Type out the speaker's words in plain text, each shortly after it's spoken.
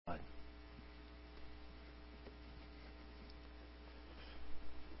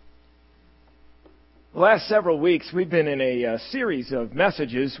last several weeks, we've been in a series of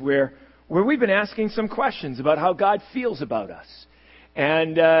messages where we've been asking some questions about how God feels about us.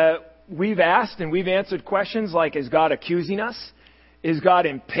 And we've asked and we've answered questions like, is God accusing us? Is God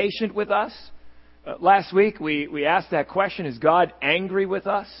impatient with us? Last week, we asked that question, is God angry with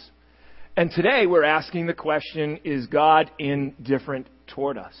us? And today, we're asking the question, is God indifferent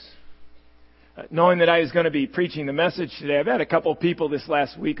toward us? Knowing that I was going to be preaching the message today, I've had a couple of people this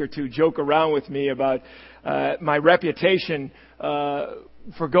last week or two joke around with me about my reputation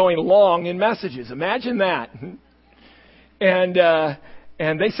for going long in messages. Imagine that.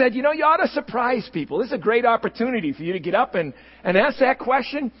 And they said, you ought to surprise people. This is a great opportunity for you to get up and ask that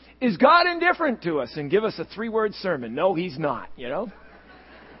question, is God indifferent to us? And give us a 3-word sermon. No, He's not, And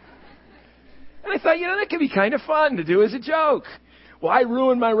I thought, that could be kind of fun to do as a joke. Why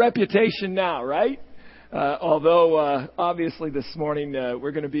ruin my reputation now, right? Although, obviously, this morning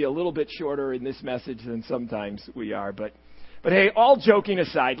we're going to be a little bit shorter in this message than sometimes we are. But hey, all joking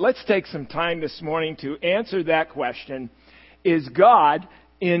aside, let's take some time this morning to answer that question. Is God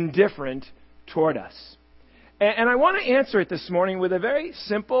indifferent toward us? And I want to answer it this morning with a very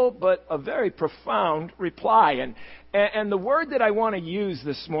simple but a very profound reply. And the word that I want to use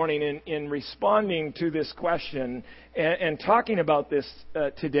this morning in responding to this question and talking about this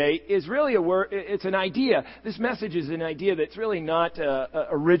today is really a word. It's an idea. This message is an idea that's really not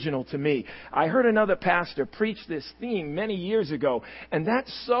original to me. I heard another pastor preach this theme many years ago, and that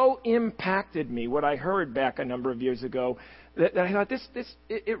so impacted me, what I heard back a number of years ago, that I thought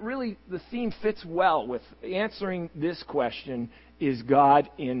the theme fits well with answering this question, is God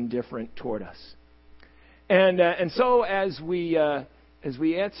indifferent toward us? And so as we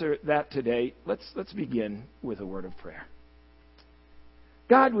answer that today, let's begin with a word of prayer.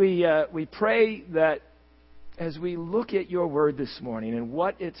 God, we pray that as we look at your word this morning and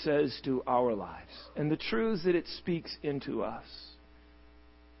what it says to our lives and the truths that it speaks into us,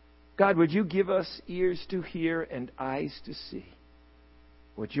 God, would you give us ears to hear and eyes to see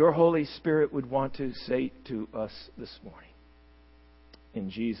what your Holy Spirit would want to say to us this morning. In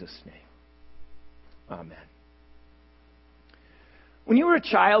Jesus' name. Amen. When you were a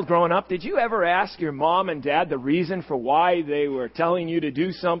child growing up, did you ever ask your mom and dad the reason for why they were telling you to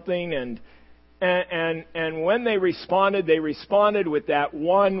do something? And when they responded with that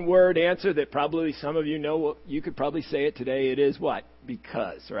one-word answer that probably some of you know. You could probably say it today. It is what?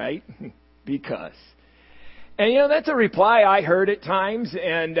 Because, right? Because. And, that's a reply I heard at times,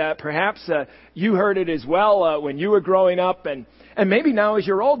 and perhaps you heard it as well when you were growing up. And maybe now as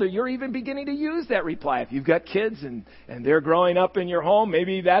you're older, you're even beginning to use that reply. If you've got kids and they're growing up in your home,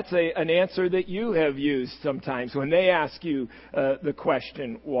 maybe that's an answer that you have used sometimes when they ask you the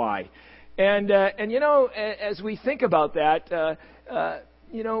question, why? And as we think about that,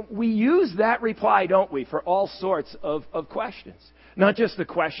 we use that reply, don't we, for all sorts of questions. Not just the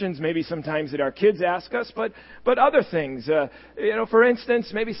questions maybe sometimes that our kids ask us, but other things. For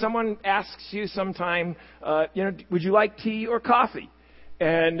instance, maybe someone asks you sometime, would you like tea or coffee?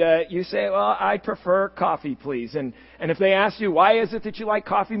 And you say, well, I prefer coffee, please. And if they ask you, why is it that you like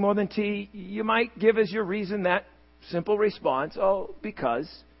coffee more than tea? You might give as your reason that simple response, because.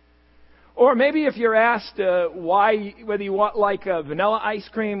 Or maybe if you're asked whether you want like a vanilla ice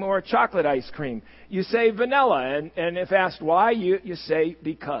cream or chocolate ice cream, you say vanilla. And if asked why, you say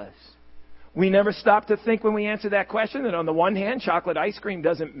because. We never stop to think when we answer that question that on the one hand, chocolate ice cream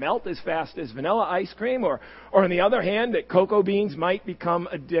doesn't melt as fast as vanilla ice cream, or on the other hand, that cocoa beans might become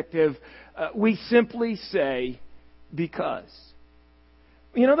addictive. We simply say because.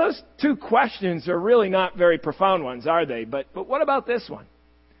 Those two questions are really not very profound ones, are they? But what about this one?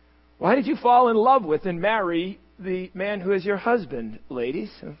 Why did you fall in love with and marry the man who is your husband,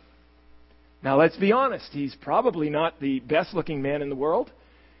 ladies? Now, let's be honest. He's probably not the best-looking man in the world.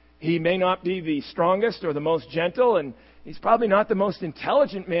 He may not be the strongest or the most gentle, and he's probably not the most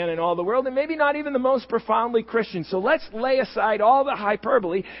intelligent man in all the world, and maybe not even the most profoundly Christian. So let's lay aside all the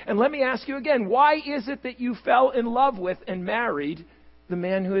hyperbole, and let me ask you again, why is it that you fell in love with and married the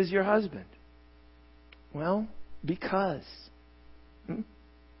man who is your husband? Well, because.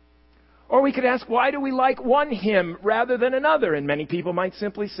 Or we could ask, why do we like one hymn rather than another? And many people might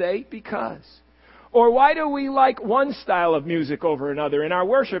simply say, because. Or why do we like one style of music over another in our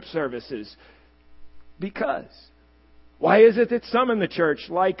worship services? Because. Why is it that some in the church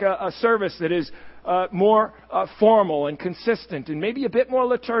like a service that is more formal and consistent and maybe a bit more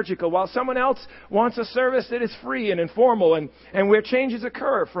liturgical, while someone else wants a service that is free and informal and where changes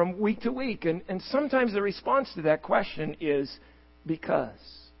occur from week to week? And sometimes the response to that question is because.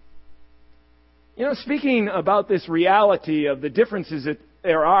 Speaking about this reality of the differences that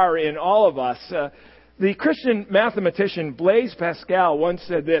there are in all of us, The Christian mathematician Blaise Pascal once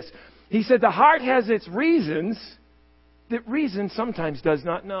said this. He said, the heart has its reasons that reason sometimes does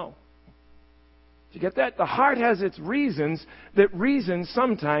not know. Did you get that? The heart has its reasons that reason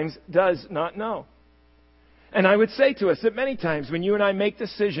sometimes does not know. And I would say to us that many times when you and I make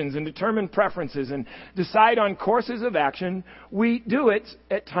decisions and determine preferences and decide on courses of action, we do it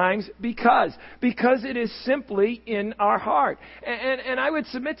at times because it is simply in our heart. And I would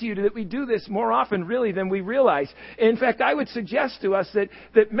submit to you that we do this more often really than we realize. In fact, I would suggest to us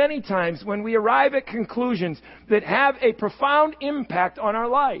that many times when we arrive at conclusions that have a profound impact on our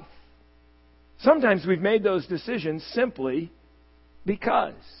life, sometimes we've made those decisions simply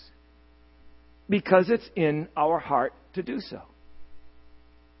because it's in our heart to do so.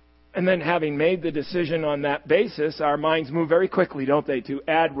 And then having made the decision on that basis, our minds move very quickly, don't they, to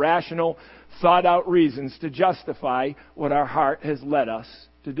add rational, thought-out reasons to justify what our heart has led us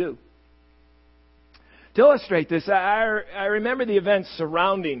to do. To illustrate this, I remember the events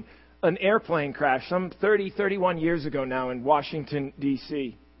surrounding an airplane crash some 31 years ago now in Washington,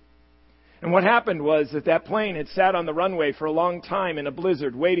 D.C. And what happened was that plane had sat on the runway for a long time in a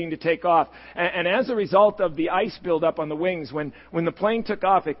blizzard waiting to take off. And as a result of the ice buildup on the wings, when the plane took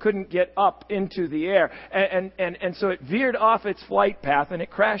off, it couldn't get up into the air. And so it veered off its flight path and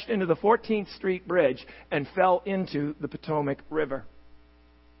it crashed into the 14th Street Bridge and fell into the Potomac River.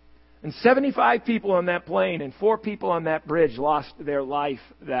 And 75 people on that plane and 4 people on that bridge lost their life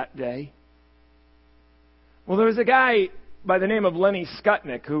that day. Well, there was a guy by the name of Lenny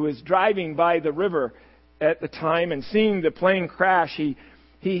Skutnik, who was driving by the river at the time and seeing the plane crash.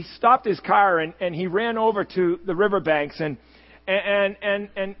 He stopped his car and he ran over to the riverbanks and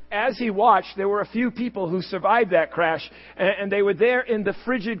as he watched, there were a few people who survived that crash, and they were there in the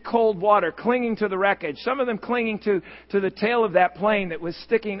frigid cold water, clinging to the wreckage. Some of them clinging to the tail of that plane that was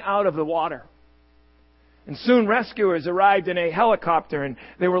sticking out of the water. And soon rescuers arrived in a helicopter, and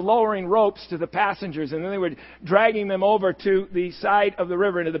they were lowering ropes to the passengers, and then they were dragging them over to the side of the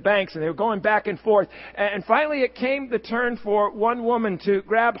river, into the banks, and they were going back and forth. And finally it came the turn for one woman to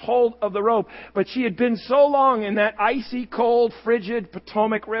grab hold of the rope, but she had been so long in that icy, cold, frigid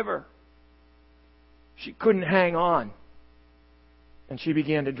Potomac River, she couldn't hang on, and she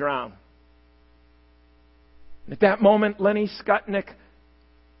began to drown. And at that moment, Lenny Skutnik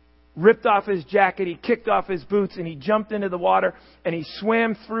ripped off his jacket, he kicked off his boots, and he jumped into the water, and he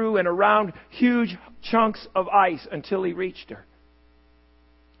swam through and around huge chunks of ice until he reached her.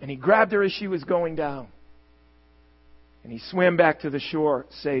 And he grabbed her as she was going down. And he swam back to the shore,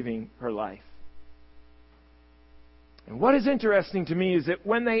 saving her life. And what is interesting to me is that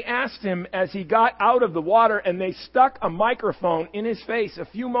when they asked him as he got out of the water and they stuck a microphone in his face a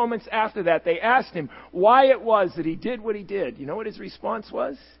few moments after that, they asked him why it was that he did what he did. You know what his response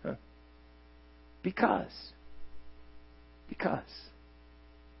was? Because.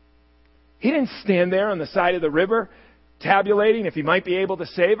 He didn't stand there on the side of the river tabulating if he might be able to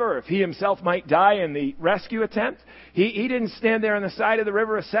save her or if he himself might die in the rescue attempt. He didn't stand there on the side of the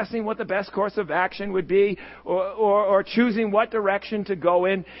river assessing what the best course of action would be or choosing what direction to go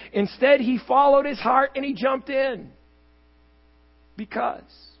in. Instead, he followed his heart and he jumped in. Because.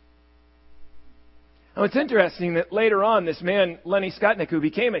 Now, it's interesting that later on, this man, Lenny Skutnik, who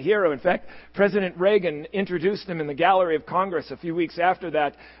became a hero, in fact, President Reagan introduced him in the Gallery of Congress a few weeks after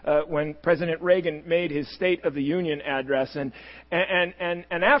that, when President Reagan made his State of the Union address. And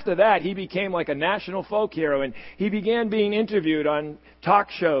after that, he became like a national folk hero, and he began being interviewed on talk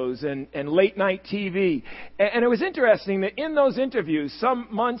shows and late-night TV. And it was interesting that in those interviews, some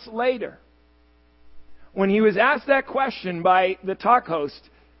months later, when he was asked that question by the talk host,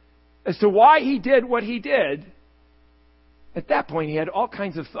 as to why he did what he did, at that point he had all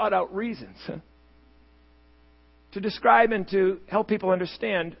kinds of thought-out reasons to describe and to help people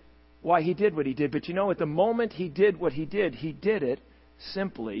understand why he did what he did. But you know, at the moment he did what he did it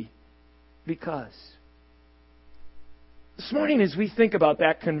simply because. This morning, as we think about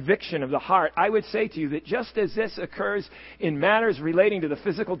that conviction of the heart, I would say to you that just as this occurs in matters relating to the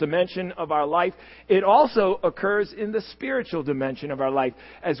physical dimension of our life, it also occurs in the spiritual dimension of our life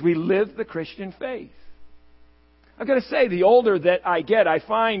as we live the Christian faith. I've got to say, the older that I get, I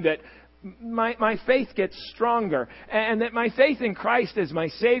find that my faith gets stronger, and that my faith in Christ as my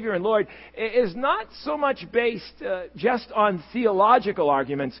Savior and Lord is not so much based just on theological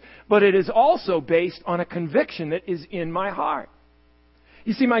arguments, but it is also based on a conviction that is in my heart.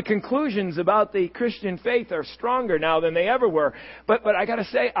 You see, my conclusions about the Christian faith are stronger now than they ever were, but I got to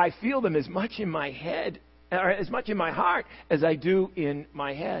say, I feel them as much in my head, or as much in my heart as I do in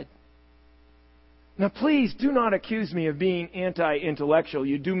my head. Now, please do not accuse me of being anti-intellectual.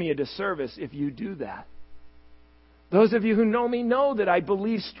 You do me a disservice if you do that. Those of you who know me know that I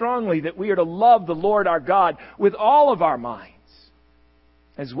believe strongly that we are to love the Lord our God with all of our minds,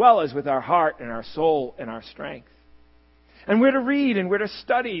 as well as with our heart and our soul and our strength. And we're to read and we're to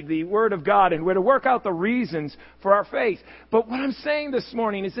study the Word of God and we're to work out the reasons for our faith. But what I'm saying this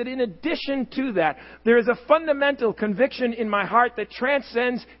morning is that in addition to that, there is a fundamental conviction in my heart that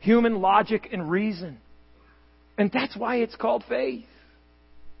transcends human logic and reason. And that's why it's called faith.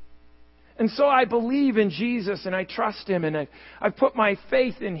 And so I believe in Jesus and I trust Him and I've put my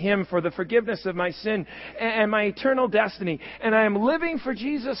faith in Him for the forgiveness of my sin and my eternal destiny. And I am living for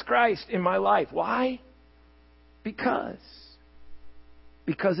Jesus Christ in my life. Why? Because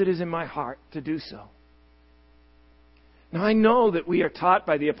it is in my heart to do so. Now I know that we are taught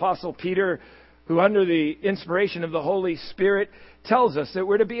by the Apostle Peter, who under the inspiration of the Holy Spirit tells us that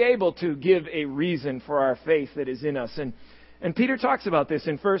we're to be able to give a reason for our faith that is in us. And Peter talks about this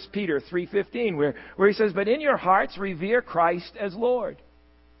in 1 Peter 3:15, where he says, "But in your hearts revere Christ as Lord.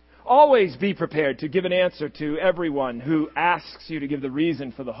 Always be prepared to give an answer to everyone who asks you to give the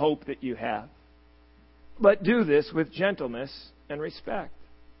reason for the hope that you have. But do this with gentleness and respect."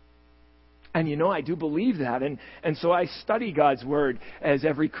 And you know, I do believe that. And so I study God's Word as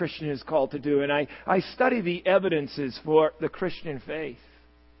every Christian is called to do. And I study the evidences for the Christian faith.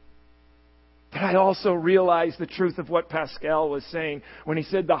 But I also realize the truth of what Pascal was saying when he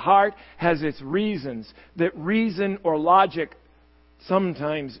said the heart has its reasons that reason or logic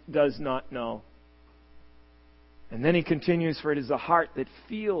sometimes does not know. And then he continues, "For it is the heart that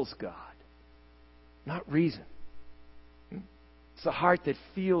feels God, not reason." It's the heart that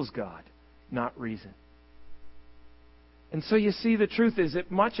feels God, not reason. And so you see, the truth is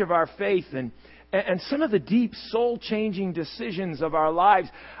that much of our faith and some of the deep soul-changing decisions of our lives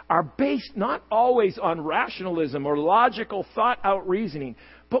are based not always on rationalism or logical thought-out reasoning,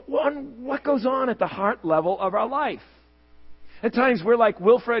 but on what goes on at the heart level of our life. At times we're like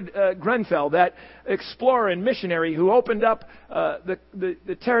Wilfred Grenfell, that explorer and missionary who opened up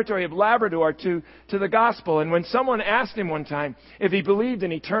the territory of Labrador to the gospel. And when someone asked him one time if he believed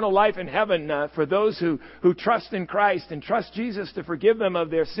in eternal life in heaven for those who trust in Christ and trust Jesus to forgive them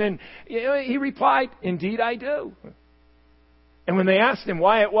of their sin, he replied, "Indeed I do." And when they asked him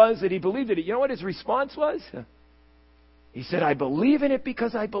why it was that he believed in it, you know what his response was? He said, "I believe in it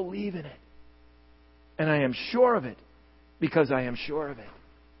because I believe in it. And I am sure of it because I am sure of it."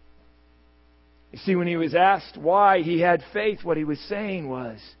 You see, when he was asked why he had faith, what he was saying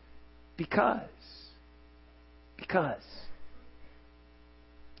was, because.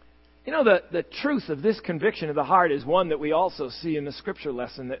 You know, the truth of this conviction of the heart is one that we also see in the scripture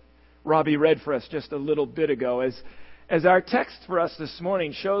lesson that Robbie read for us just a little bit ago. As our text for us this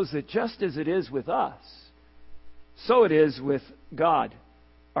morning shows that just as it is with us, so it is with God,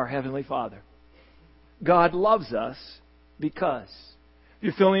 our Heavenly Father. God loves us because. If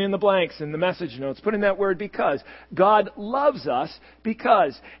you're filling in the blanks in the message notes, put in that word "because." God loves us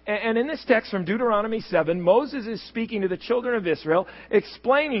because. And in this text from Deuteronomy 7, Moses is speaking to the children of Israel,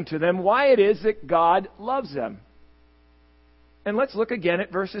 explaining to them why it is that God loves them. And let's look again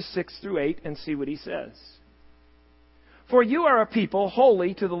at verses 6 through 8 and see what he says. "For you are a people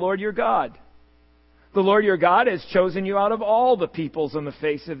holy to the Lord your God. The Lord your God has chosen you out of all the peoples on the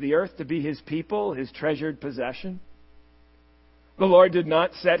face of the earth to be His people, His treasured possession. The Lord did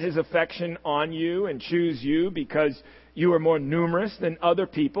not set His affection on you and choose you because you were more numerous than other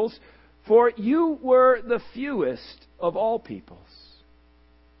peoples, for you were the fewest of all peoples.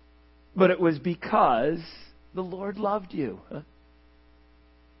 But it was because the Lord loved you." Did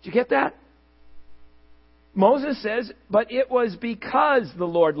you get that? Moses says, but it was because the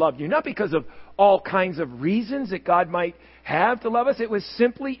Lord loved you. Not because of all kinds of reasons that God might have to love us. It was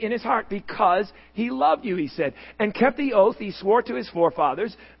simply in His heart because He loved you, He said, and kept the oath He swore to His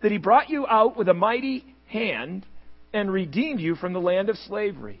forefathers that He brought you out with a mighty hand and redeemed you from the land of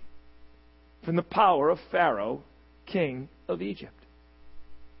slavery, from the power of Pharaoh, king of Egypt.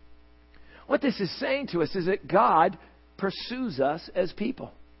 What this is saying to us is that God pursues us as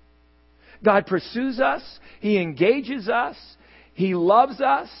people. God pursues us, He engages us, He loves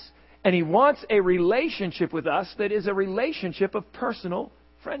us, and He wants a relationship with us that is a relationship of personal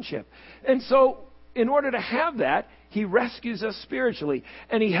friendship. And so, in order to have that, He rescues us spiritually,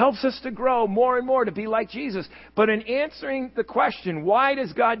 and He helps us to grow more and more to be like Jesus. But in answering the question, why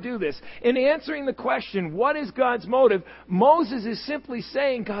does God do this? In answering the question, what is God's motive? Moses is simply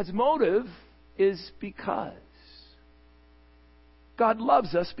saying God's motive is because. God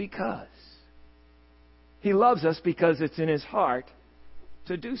loves us because. He loves us because it's in His heart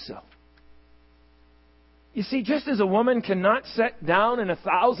to do so. You see, just as a woman cannot set down in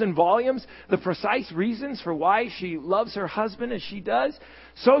 1,000 volumes the precise reasons for why she loves her husband as she does,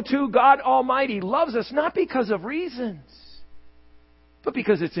 so too God Almighty loves us not because of reasons, but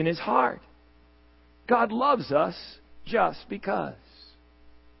because it's in His heart. God loves us just because.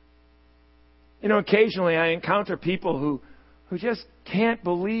 You know, occasionally I encounter people who just can't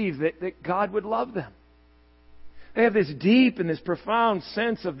believe that God would love them. They have this deep and this profound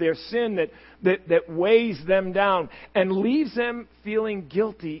sense of their sin that weighs them down and leaves them feeling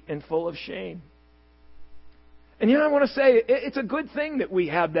guilty and full of shame. And I want to say, it's a good thing that we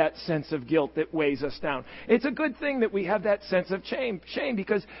have that sense of guilt that weighs us down. It's a good thing that we have that sense of shame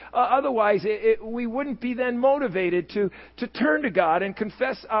because otherwise we wouldn't be then motivated to turn to God and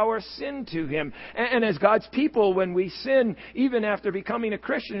confess our sin to Him. And as God's people, when we sin, even after becoming a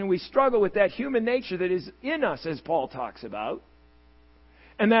Christian, we struggle with that human nature that is in us, as Paul talks about.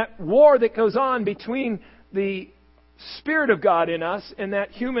 And that war that goes on between the Spirit of God in us and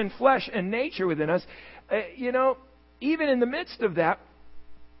that human flesh and nature within us. Even in the midst of that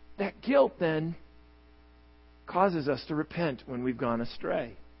guilt then causes us to repent when we've gone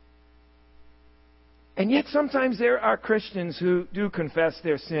astray. And yet sometimes there are Christians who do confess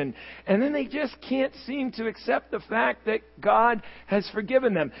their sin, and then they just can't seem to accept the fact that God has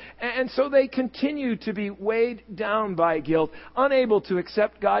forgiven them. And so they continue to be weighed down by guilt, unable to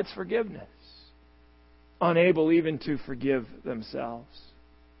accept God's forgiveness, unable even to forgive themselves.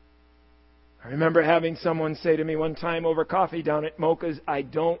 I remember having someone say to me one time over coffee down at Mocha's, "I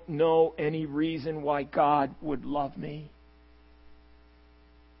don't know any reason why God would love me."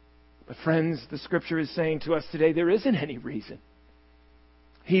 But friends, the Scripture is saying to us today, there isn't any reason.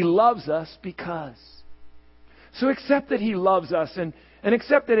 He loves us because. So accept that He loves us and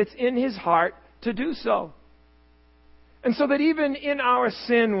accept that it's in His heart to do so. And so that even in our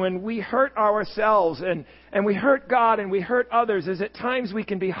sin, when we hurt ourselves and we hurt God and we hurt others, as at times we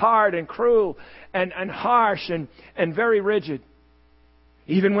can be hard and cruel and harsh and very rigid.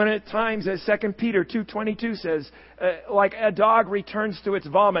 Even when at times, as 2 Peter 2:22 says, like a dog returns to its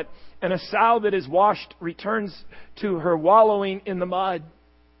vomit and a sow that is washed returns to her wallowing in the mud.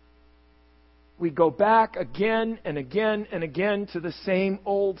 We go back again and again and again to the same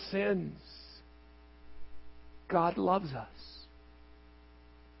old sins. God loves us.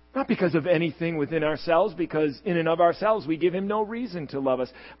 Not because of anything within ourselves, because in and of ourselves we give Him no reason to love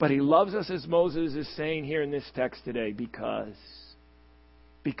us. But He loves us, as Moses is saying here in this text today, because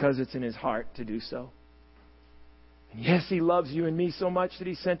it's in His heart to do so. And yes, He loves you and me so much that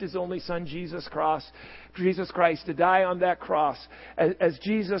He sent His only Son, Jesus Christ, to die on that cross. As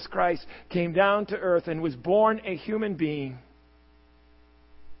Jesus Christ came down to earth and was born a human being,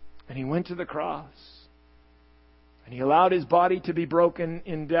 and He went to the cross. And He allowed His body to be broken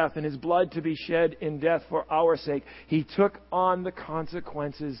in death and His blood to be shed in death for our sake. He took on the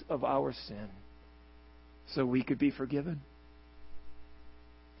consequences of our sin so we could be forgiven.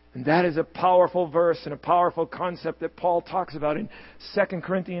 And that is a powerful verse and a powerful concept that Paul talks about in 2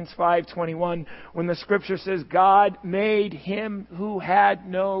 Corinthians 5:21 when the Scripture says, God made Him who had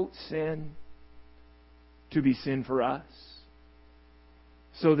no sin to be sin for us,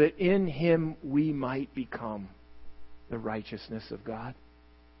 so that in Him we might become the righteousness of God.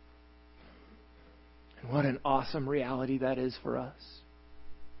 And what an awesome reality that is for us.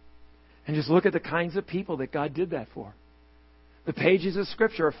 And just look at the kinds of people that God did that for. The pages of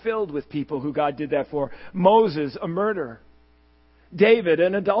Scripture are filled with people who God did that for. Moses, a murderer. David,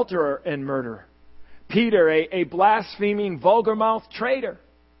 an adulterer and murderer. Peter, a blaspheming, vulgar-mouthed traitor.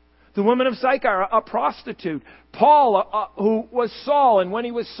 The woman of Sychar, a prostitute. Paul, who was Saul, and when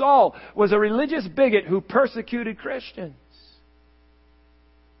he was Saul, was a religious bigot who persecuted Christians.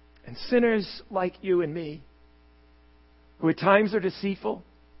 And sinners like you and me, who at times are deceitful,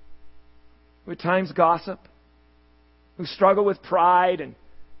 who at times gossip, who struggle with pride and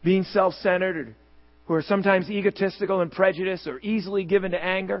being self-centered, or who are sometimes egotistical and prejudiced or easily given to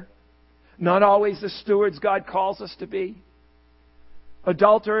anger. Not always the stewards God calls us to be.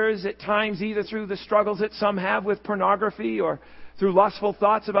 Adulterers at times, either through the struggles that some have with pornography or through lustful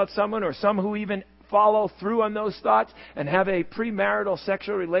thoughts about someone, or some who even follow through on those thoughts and have a premarital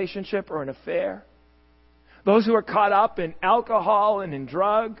sexual relationship or an affair. Those who are caught up in alcohol and in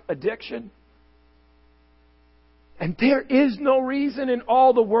drug addiction. And there is no reason in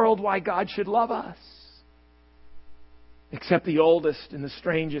all the world why God should love us, except the oldest and the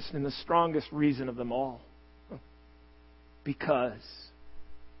strangest and the strongest reason of them all. Because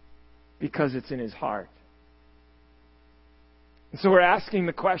it's in His heart. And so we're asking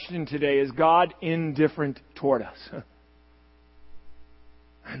the question today, is God indifferent toward us?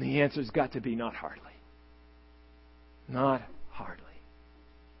 And the answer's got to be not hardly. Not hardly.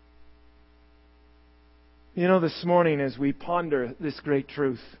 You know, this morning as we ponder this great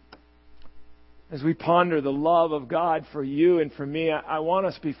truth, as we ponder the love of God for you and for me, I want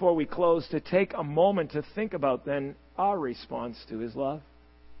us, before we close, to take a moment to think about then our response to His love.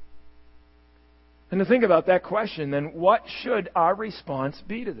 And to think about that question, then what should our response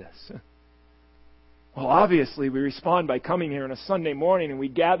be to this? Well, obviously, we respond by coming here on a Sunday morning and we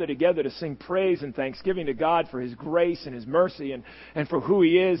gather together to sing praise and thanksgiving to God for His grace and His mercy and for who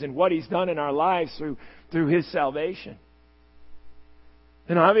He is and what He's done in our lives through His salvation.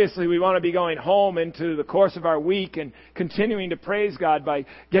 And obviously, we want to be going home into the course of our week and continuing to praise God by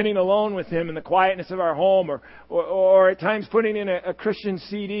getting alone with Him in the quietness of our home or at times putting in a Christian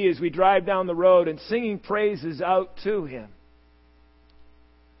CD as we drive down the road and singing praises out to Him.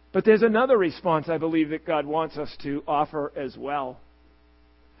 But there's another response, I believe, that God wants us to offer as well.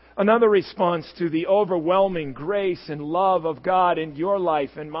 Another response to the overwhelming grace and love of God in your life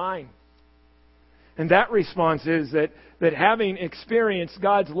and mine. And that response is that having experienced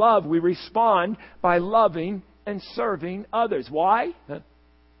God's love, we respond by loving and serving others. Why?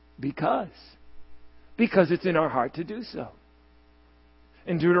 Because it's in our heart to do so.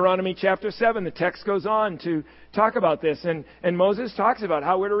 In Deuteronomy chapter 7, the text goes on to talk about this. And Moses talks about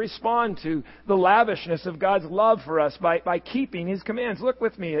how we're to respond to the lavishness of God's love for us by keeping His commands. Look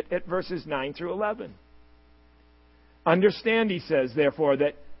with me at verses 9 through 11. Understand, he says, therefore,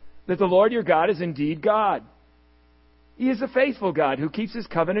 that the Lord your God is indeed God. He is a faithful God who keeps His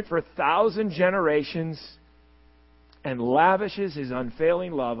covenant for 1,000 generations and lavishes His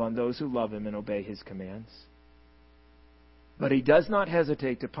unfailing love on those who love Him and obey His commands. But He does not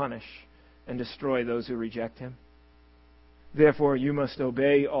hesitate to punish and destroy those who reject Him. Therefore, you must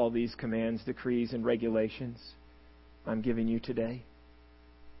obey all these commands, decrees, and regulations I'm giving you today.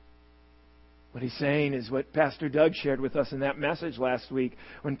 What he's saying is what Pastor Doug shared with us in that message last week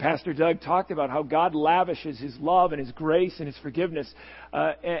when Pastor Doug talked about how God lavishes His love and His grace and His forgiveness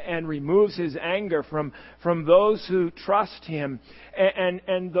and removes His anger from those who trust Him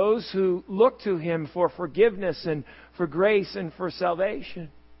and those who look to Him for forgiveness and for grace and for salvation.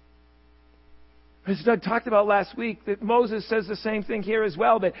 As Doug talked about last week, that Moses says the same thing here as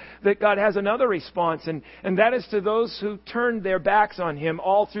well, that God has another response, and that is to those who turn their backs on Him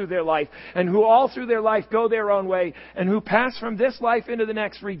all through their life, and who all through their life go their own way, and who pass from this life into the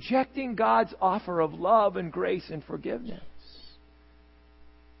next, rejecting God's offer of love and grace and forgiveness.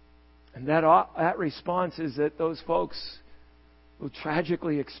 And that response is that those folks will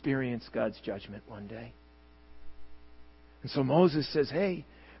tragically experience God's judgment one day. And so Moses says, hey,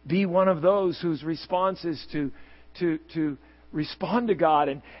 be one of those whose response is to respond to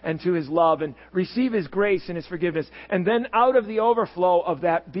God and to His love and receive His grace and His forgiveness. And then out of the overflow of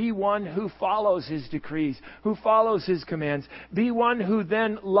that, be one who follows His decrees, who follows His commands. Be one who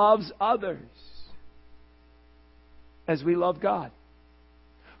then loves others as we love God.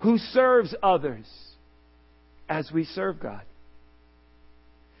 Who serves others as we serve God.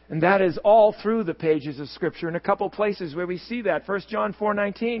 And that is all through the pages of Scripture. In a couple places where we see that. 1 John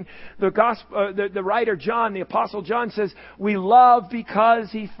 4:19, the writer John, the Apostle John says, we love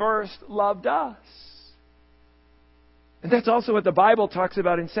because He first loved us. And that's also what the Bible talks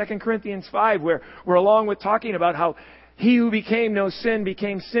about in 2 Corinthians 5, where we're along with talking about how He who became no sin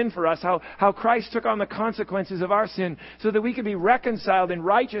became sin for us, how Christ took on the consequences of our sin so that we could be reconciled in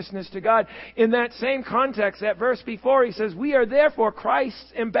righteousness to God. In that same context, that verse before, he says, we are therefore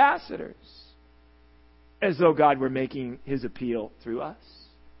Christ's ambassadors, as though God were making His appeal through us.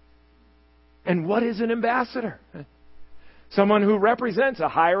 And what is an ambassador? Someone who represents a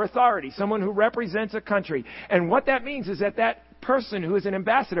higher authority, someone who represents a country. And what that means is that person who is an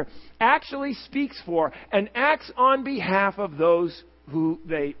ambassador actually speaks for and acts on behalf of those who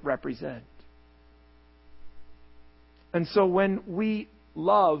they represent. And so when we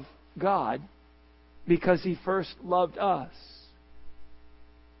love God because He first loved us,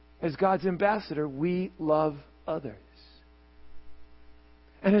 as God's ambassador, we love others.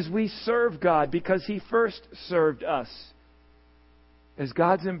 And as we serve God because He first served us, as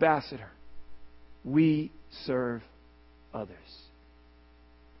God's ambassador, we serve others.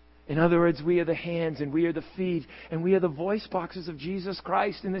 In other words, we are the hands and we are the feet and we are the voice boxes of Jesus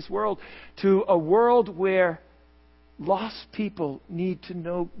Christ in this world, to a world where lost people need to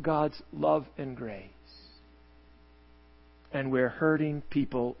know God's love and grace, and where hurting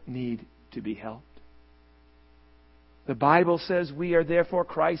people need to be helped. The Bible says we are therefore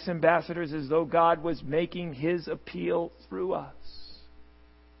Christ's ambassadors, as though God was making His appeal through us.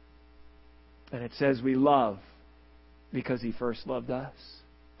 And it says we love because He first loved us.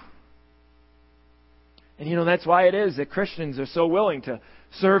 And that's why it is that Christians are so willing to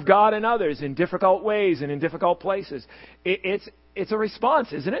serve God and others in difficult ways and in difficult places. It's a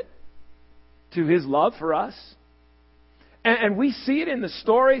response, isn't it, to His love for us? And we see it in the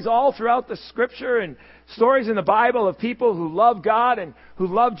stories all throughout the Scripture and stories in the Bible of people who love God and who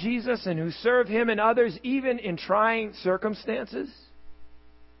love Jesus and who serve Him and others, even in trying circumstances.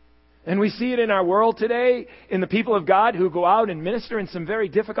 And we see it in our world today, in the people of God who go out and minister in some very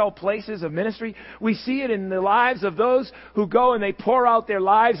difficult places of ministry. We see it in the lives of those who go and they pour out their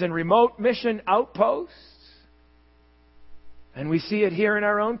lives in remote mission outposts. And we see it here in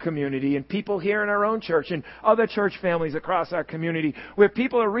our own community and people here in our own church and other church families across our community where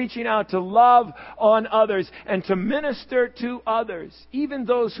people are reaching out to love on others and to minister to others, even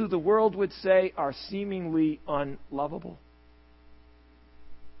those who the world would say are seemingly unlovable.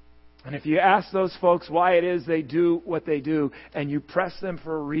 And if you ask those folks why it is they do what they do and you press them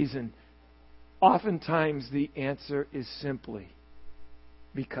for a reason, oftentimes the answer is simply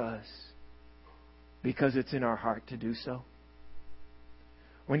because it's in our heart to do so.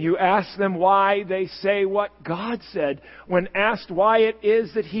 When you ask them why, they say what God said when asked why it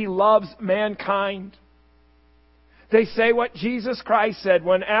is that He loves mankind. They say what Jesus Christ said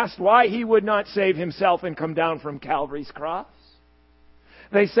when asked why He would not save Himself and come down from Calvary's cross.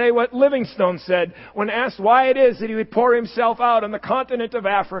 They say what Livingstone said when asked why it is that he would pour himself out on the continent of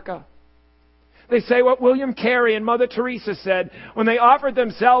Africa. They say what William Carey and Mother Teresa said when they offered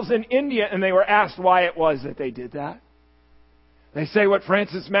themselves in India and they were asked why it was that they did that. They say what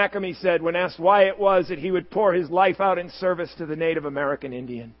Francis Makemie said when asked why it was that he would pour his life out in service to the Native American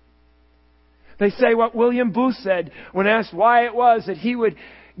Indian. They say what William Booth said when asked why it was that he would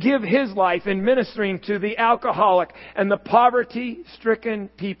give his life in ministering to the alcoholic and the poverty-stricken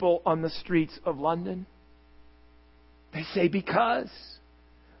people on the streets of London. They say because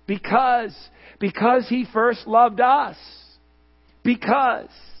He first loved us. Because.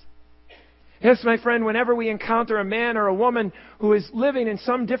 Yes, my friend, whenever we encounter a man or a woman who is living in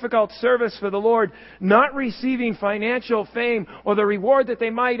some difficult service for the Lord, not receiving financial fame or the reward that they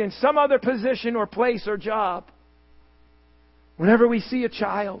might in some other position or place or job, whenever we see a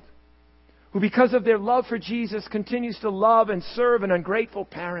child who, because of their love for Jesus, continues to love and serve an ungrateful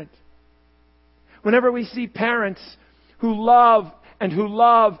parent, whenever we see parents who love and who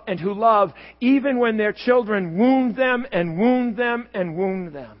love and who love, even when their children wound them and wound them and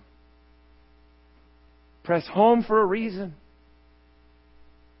wound them, press home for a reason.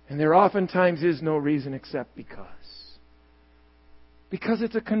 And there oftentimes is no reason except because. Because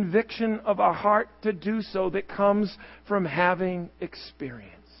it's a conviction of our heart to do so that comes from having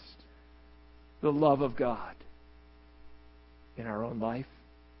experienced the love of God in our own life.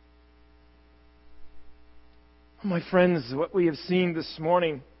 My friends, what we have seen this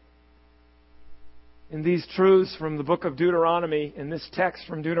morning in these truths from the book of Deuteronomy, in this text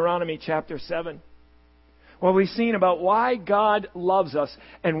from Deuteronomy chapter 7, what we've seen about why God loves us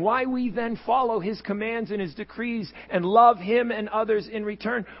and why we then follow His commands and His decrees and love Him and others in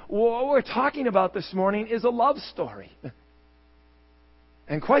return. What we're talking about this morning is a love story.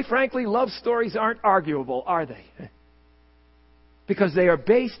 And quite frankly, love stories aren't arguable, are they? Because they are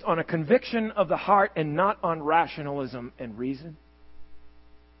based on a conviction of the heart and not on rationalism and reason.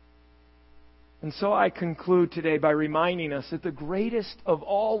 And so I conclude today by reminding us that the greatest of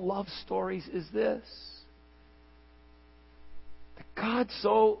all love stories is this: God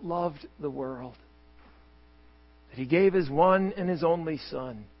so loved the world that He gave His one and His only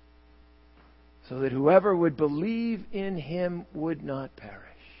Son, so that whoever would believe in Him would not perish,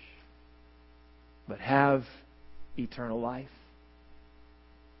 but have eternal life.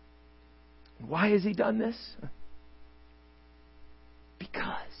 And why has He done this?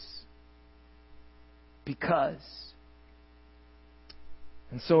 Because.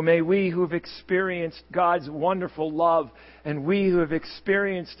 And so may we who have experienced God's wonderful love, and we who have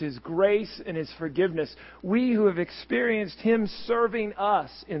experienced His grace and His forgiveness, we who have experienced Him serving us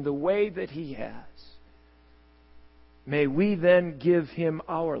in the way that He has, may we then give Him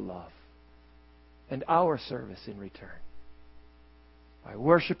our love and our service in return by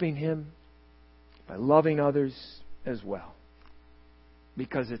worshiping Him, by loving others as well,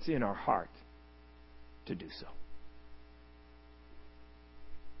 because it's in our heart to do so.